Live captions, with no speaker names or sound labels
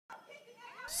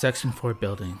Section 4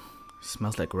 building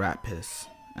smells like rat piss,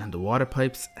 and the water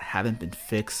pipes haven't been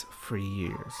fixed for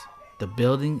years. The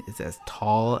building is as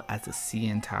tall as the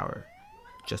CN Tower,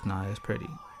 just not as pretty.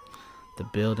 The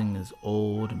building is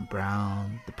old and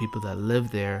brown. The people that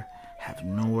live there have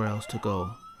nowhere else to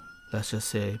go. Let's just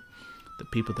say the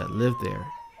people that live there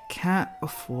can't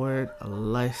afford a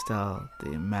lifestyle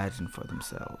they imagine for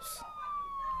themselves.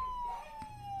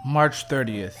 March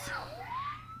 30th.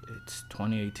 It's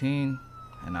 2018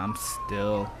 and I'm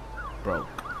still broke.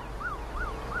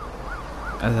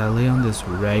 As I lay on this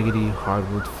raggedy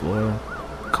hardwood floor,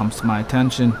 it comes to my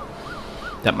attention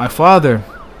that my father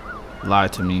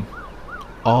lied to me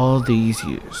all these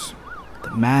years.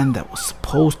 The man that was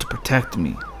supposed to protect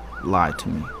me lied to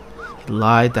me. He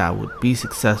lied that I would be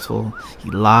successful.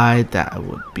 He lied that I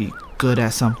would be good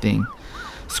at something.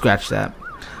 Scratch that.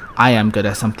 I am good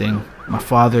at something. My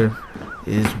father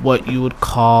is what you would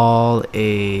call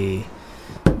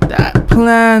that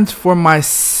plans for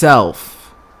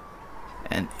myself.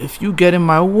 And if you get in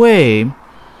my way...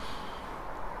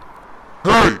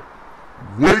 Hey!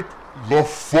 Wake the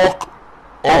fuck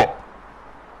up!